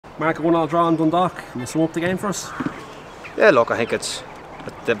Mark, a 1-1 draw in Dundalk. Can you sum up the game for us? Yeah, look, I think it's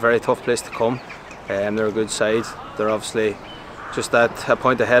a very tough place to come. They're a good side. They're obviously just a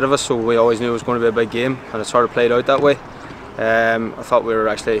point ahead of us, so we always knew it was going to be a big game, and it sort of played out that way. I thought we were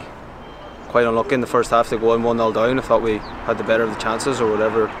actually quite unlucky in the first half to go in 1-0 down. I thought we had the better of the chances, or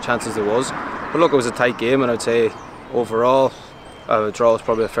whatever chances there was. But look, it was a tight game, and I'd say overall a draw was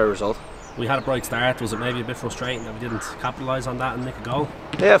probably a fair result. We had a bright start. Was it maybe a bit frustrating that we didn't capitalise on that and make a goal?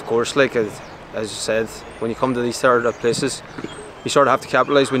 Yeah, of course. Like as you said, when you come to these sort of places, you sort of have to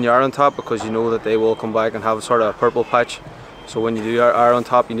capitalise when you are on top, because you know that they will come back and have sort of a purple patch. So when you are on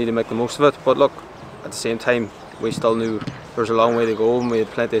top, you need to make the most of it. But look, at the same time, we still knew there was a long way to go, and we had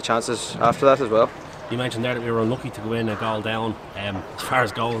plenty of chances after that as well. You mentioned there that we were unlucky to go in a goal down. As far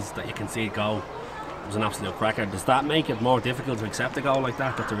as goals that you can see go, it was an absolute cracker. Does that make it more difficult to accept a goal like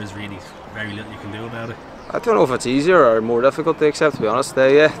that there is really very little you can do about it? I don't know if it's easier or more difficult to accept, to be honest.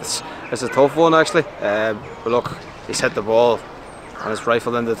 Yeah, it's a tough one actually. But look, he's hit the ball and it's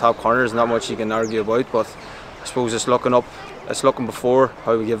rifled into the top corner. There's not much you can argue about, but I suppose it's looking up, it's looking before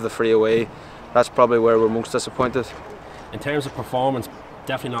how we give the free away. That's probably where we're most disappointed. In terms of performance,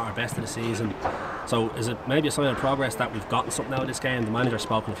 definitely not our best of the season. So is it maybe a sign of progress that we've gotten something out of this game? The manager's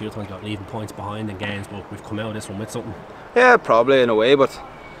spoken a few times about leaving points behind in games, but we've come out of this one with something. Yeah, probably in a way, but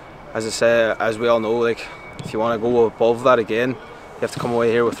as I say, as we all know, like if you want to go above that again, you have to come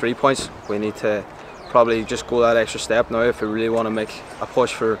away here with 3 points. We need to probably just go that extra step now if we really want to make a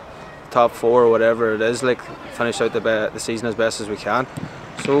push for top 4 or whatever it is, like finish out the season as best as we can.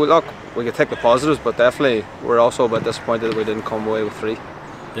 So look, we can take the positives, but definitely we're also a bit disappointed that we didn't come away with 3.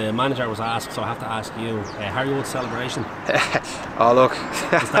 The manager was asked, so I have to ask you, how are you with celebration? Oh look,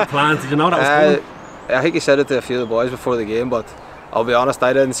 is that planned? Did you know that was coming? I think he said it to a few of the boys before the game, but I'll be honest,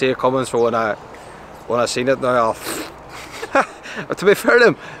 I didn't see it coming. So when I seen it now, to be fair to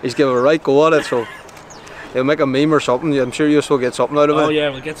him, he's given a right go on it. So he'll make a meme or something. I'm sure you'll still get something out of it. Oh yeah,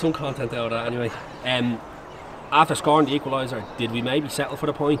 we'll get some content out of that anyway. After scoring the equaliser, did we maybe settle for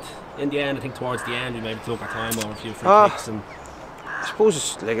the point in the end? I think towards the end we maybe took our time over a few free kicks. And I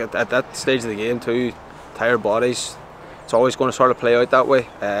suppose like at that stage of the game too, tired bodies, it's always going to sort of play out that way.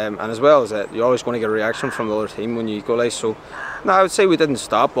 And as well as that, you're always going to get a reaction from the other team when you equalise. So no, I would say we didn't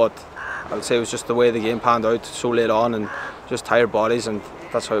stop, but I would say it was just the way the game panned out so late on, and just tired bodies, and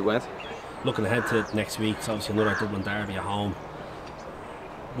that's how it went. Looking ahead to next week, it's obviously another Dublin derby at home.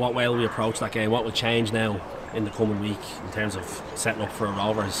 What way will we approach that game? What will change now in the coming week in terms of setting up for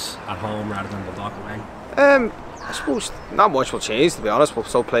Rovers at home rather than Dundalk away? I suppose not much will change, to be honest. We'll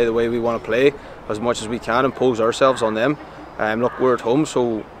still play the way we want to play as much as we can, impose ourselves on them. Look, we're at home,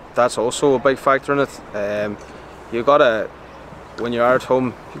 so that's also a big factor in it. You gotta, when you are at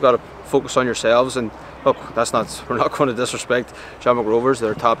home, you gotta focus on yourselves. And look, we're not going to disrespect Shamrock Rovers.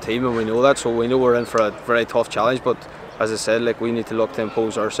 They're a top team, and we know that. So we know we're in for a very tough challenge. But as I said, like we need to look to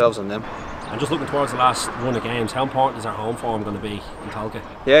impose ourselves on them. And just looking towards the last run of games, how important is our home form going to be in Tolka?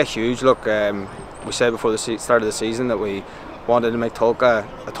 Yeah, huge. Look, we said before the start of the season that we wanted to make Tolka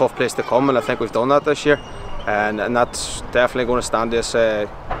a tough place to come, and I think we've done that this year. And that's definitely going to stand us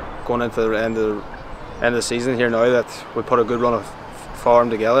going into the end of the season here now, that we put a good run of form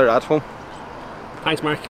together at home. Thanks, Mark.